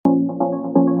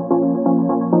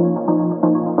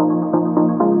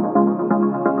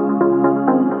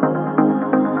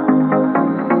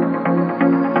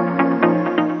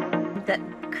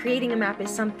map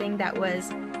is something that was,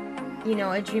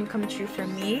 a dream come true for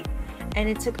me. And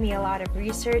it took me a lot of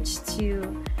research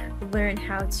to learn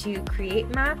how to create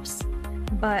maps.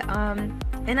 But,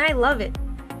 and I love it.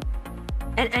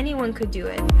 And anyone could do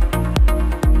it.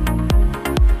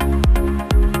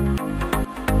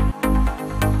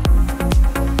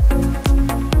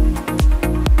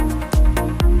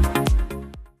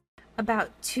 About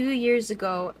 2 years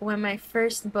ago, when my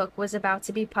first book was about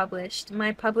to be published,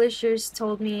 my publishers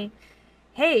told me,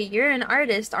 "Hey, you're an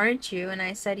artist, aren't you?" And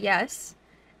I said, "Yes."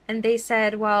 And they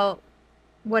said, "Well,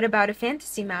 what about a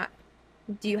fantasy map?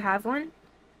 Do you have one?"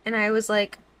 And I was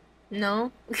like,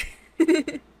 "No."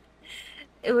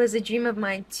 It was a dream of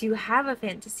mine to have a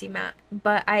fantasy map,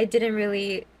 but I didn't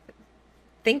really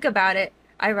think about it,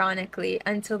 ironically,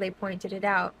 until they pointed it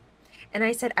out. And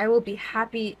I said, "I will be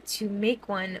happy to make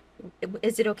one.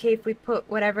 Is it okay if we put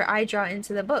whatever I draw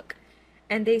into the book?"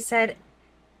 And they said,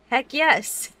 "Heck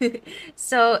yes."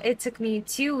 So it took me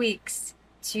 2 weeks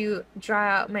to draw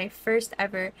out my first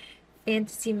ever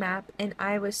fantasy map, and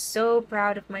I was so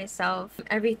proud of myself.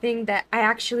 Everything that I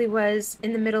actually was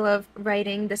in the middle of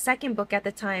writing the second book at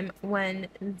the time when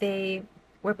they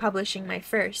were publishing my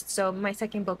first. So my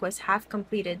second book was half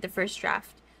completed. The first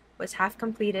draft was half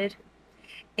completed.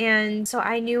 And so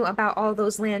I knew about all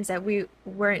those lands that we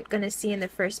weren't going to see in the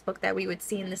first book that we would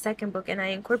see in the second book, and I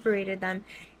incorporated them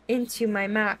into my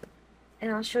map.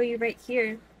 And I'll show you right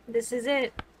here. This is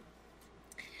it.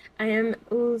 I am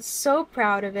so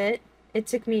proud of it. It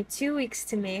took me 2 weeks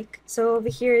to make. So over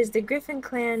here is the Griffin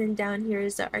clan, and down here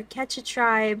is the Arkecha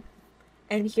tribe,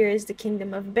 and here is the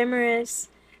kingdom of Bimaris,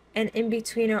 and in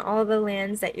between are all the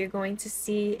lands that you're going to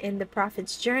see in the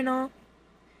Prophet's Journal.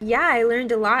 Yeah, I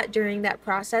learned a lot during that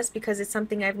process because it's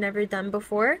something I've never done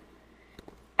before.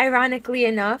 Ironically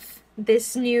enough,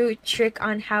 this new trick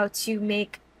on how to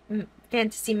make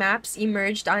fantasy maps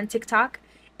emerged on TikTok.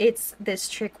 It's this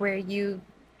trick where you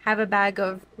have a bag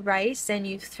of rice and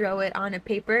you throw it on a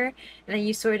paper and then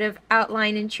you sort of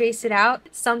outline and trace it out.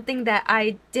 Something that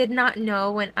I did not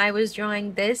know when I was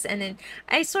drawing this, and then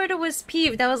I sort of was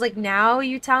peeved. I was like, "Now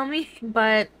you tell me?"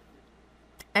 But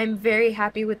I'm very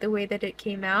happy with the way that it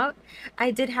came out.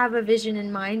 I did have a vision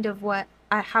in mind of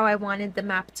how I wanted the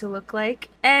map to look like.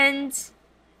 And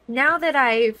now that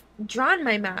I've drawn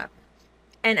my map,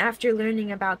 and after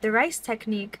learning about the rice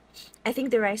technique, I think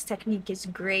the rice technique is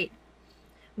great.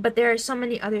 But there are so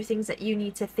many other things that you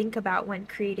need to think about when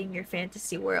creating your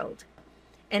fantasy world.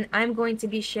 And I'm going to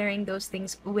be sharing those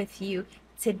things with you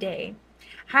today.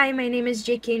 Hi, my name is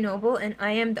J.K. Noble, and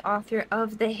I am the author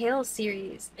of the Hail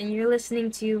series, and you're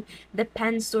listening to The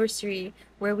Pen Sorcery,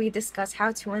 where we discuss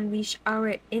how to unleash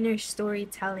our inner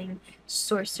storytelling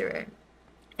sorcerer.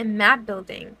 And map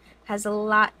building has a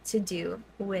lot to do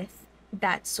with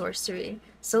that sorcery.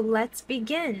 So let's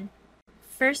begin.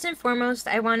 First and foremost,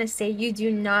 I want to say you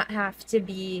do not have to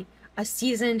be a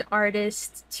seasoned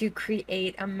artist to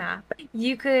create a map.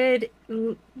 You could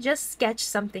just sketch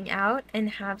something out and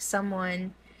have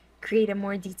someone create a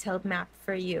more detailed map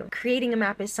for you. Creating a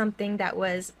map is something that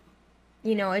was,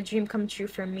 a dream come true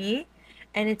for me,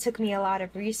 and it took me a lot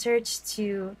of research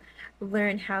to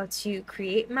learn how to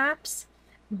create maps.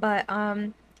 But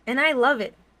and I love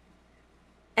it.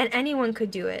 And anyone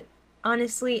could do it.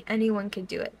 Honestly, anyone could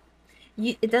do it.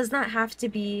 It does not have to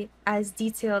be as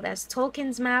detailed as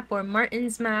Tolkien's map or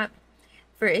Martin's map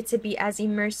for it to be as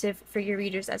immersive for your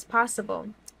readers as possible.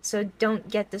 So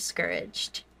don't get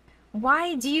discouraged.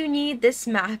 Why do you need this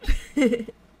map?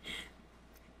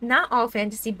 Not all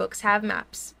fantasy books have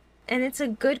maps, and it's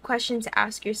a good question to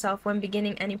ask yourself when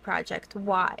beginning any project.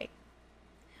 Why?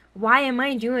 Why am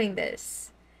I doing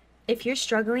this? If you're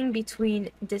struggling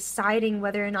between deciding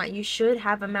whether or not you should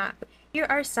have a map, here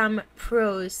are some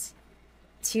pros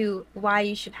to why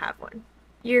you should have one.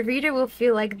 Your reader will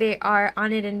feel like they are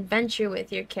on an adventure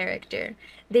with your character.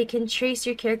 They can trace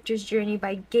your character's journey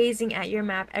by gazing at your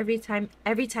map every time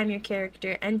your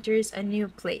character enters a new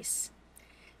place.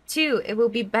 2, it will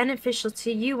be beneficial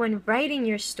to you when writing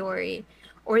your story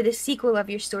or the sequel of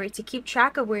your story to keep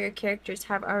track of where your characters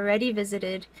have already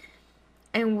visited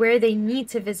and where they need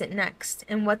to visit next,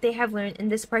 and what they have learned in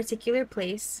this particular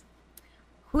place,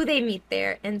 who they meet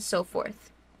there, and so forth.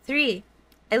 3,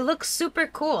 it looks super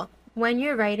cool. When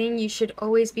you're writing, you should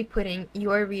always be putting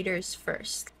your readers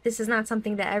first. This is not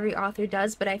something that every author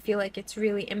does, but I feel like it's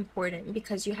really important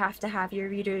because you have to have your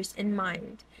readers in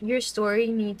mind. Your story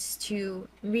needs to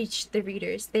reach the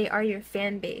readers. They are your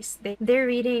fan base. They're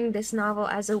reading this novel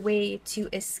as a way to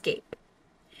escape.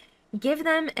 Give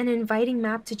them an inviting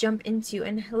map to jump into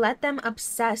and let them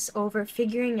obsess over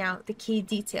figuring out the key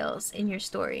details in your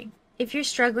story. If you're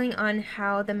struggling on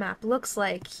how the map looks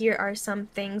like, here are some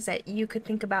things that you could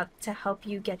think about to help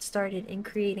you get started in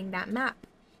creating that map.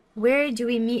 Where do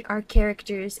we meet our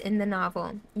characters in the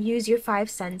novel? Use your 5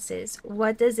 senses.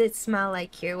 What does it smell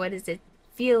like here? What does it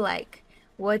feel like?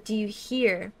 What do you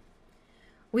hear?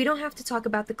 We don't have to talk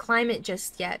about the climate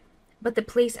just yet, but the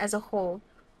place as a whole.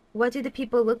 What do the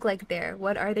people look like there?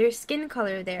 What are their skin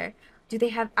color there? Do they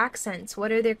have accents?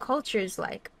 What are their cultures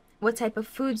like? What type of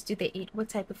foods do they eat? What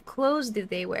type of clothes do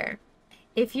they wear?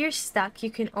 If you're stuck, you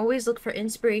can always look for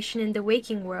inspiration in the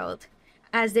waking world,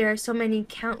 as there are so many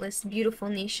countless beautiful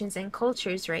nations and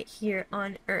cultures right here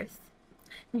on Earth.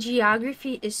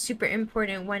 Geography is super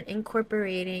important when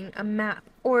incorporating a map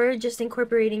or just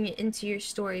incorporating it into your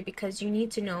story, because you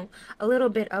need to know a little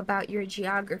bit about your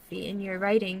geography in your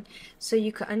writing so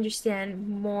you can understand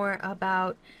more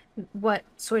about what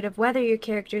sort of weather your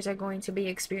characters are going to be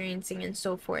experiencing and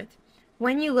so forth.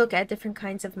 When you look at different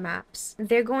kinds of maps,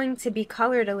 they're going to be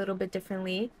colored a little bit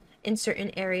differently in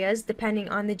certain areas depending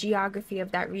on the geography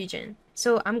of that region.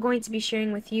 So I'm going to be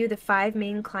sharing with you the 5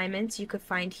 main climates you could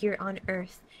find here on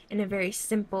Earth in a very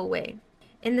simple way.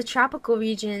 In the tropical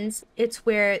regions, it's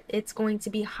where it's going to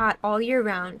be hot all year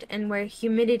round and where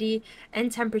humidity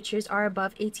and temperatures are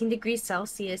above 18 degrees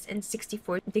Celsius and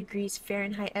 64 degrees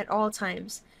Fahrenheit at all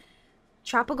times.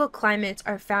 Tropical climates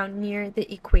are found near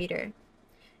the equator.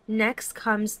 Next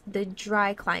comes the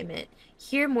dry climate.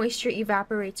 Here moisture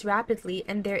evaporates rapidly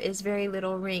and there is very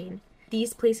little rain.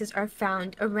 These places are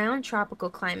found around tropical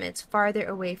climates farther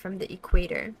away from the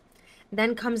equator.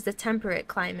 Then comes the temperate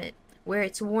climate, where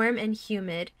it's warm and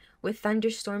humid with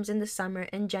thunderstorms in the summer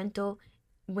and gentle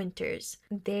winters.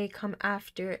 They come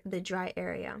after the dry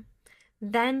area.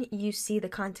 Then you see the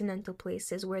continental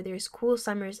places where there's cool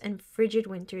summers and frigid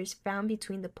winters found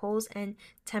between the poles and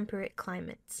temperate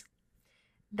climates.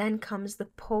 Then comes the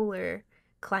polar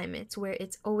climates where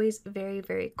it's always very,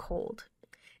 very cold.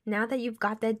 Now that you've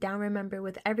got that down, remember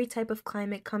with every type of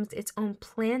climate comes its own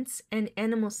plants and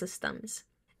animal systems.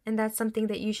 And that's something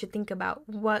that you should think about.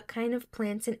 What kind of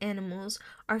plants and animals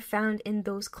are found in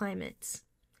those climates?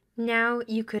 Now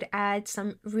you could add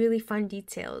some really fun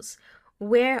details.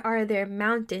 Where are there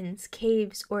mountains,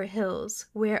 caves, or hills?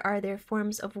 Where are there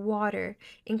forms of water,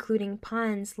 including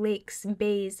ponds, lakes,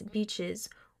 bays, beaches,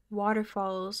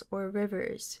 waterfalls, or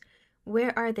rivers?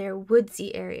 Where are there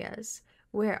woodsy areas?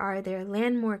 Where are there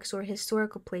landmarks or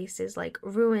historical places like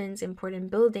ruins,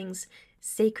 important buildings,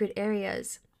 sacred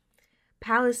areas,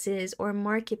 palaces or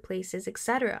marketplaces,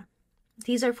 etc.?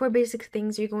 These are 4 basic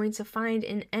things you're going to find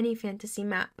in any fantasy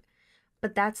map.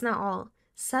 But that's not all.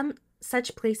 Some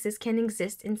such places can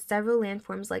exist in several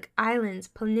landforms like islands,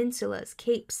 peninsulas,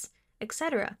 capes,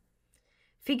 etc.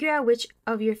 Figure out which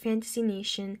of your fantasy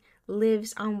nation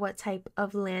lives on what type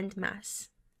of landmass.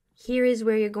 Here is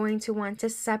where you're going to want to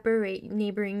separate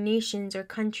neighboring nations or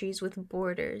countries with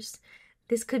borders.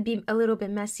 This could be a little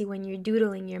bit messy when you're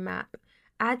doodling your map.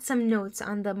 Add some notes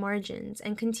on the margins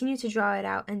and continue to draw it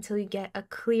out until you get a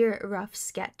clear, rough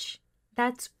sketch.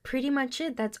 That's pretty much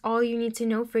it. That's all you need to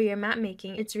know for your map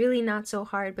making. It's really not so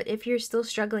hard, but if you're still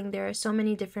struggling, there are so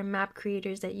many different map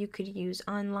creators that you could use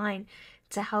online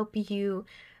to help you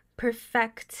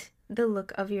perfect the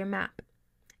look of your map.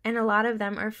 And a lot of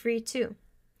them are free too.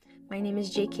 My name is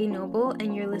J.K. Noble,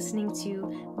 and you're listening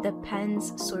to The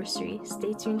Pens Sorcery.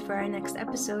 Stay tuned for our next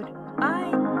episode.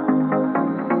 Bye!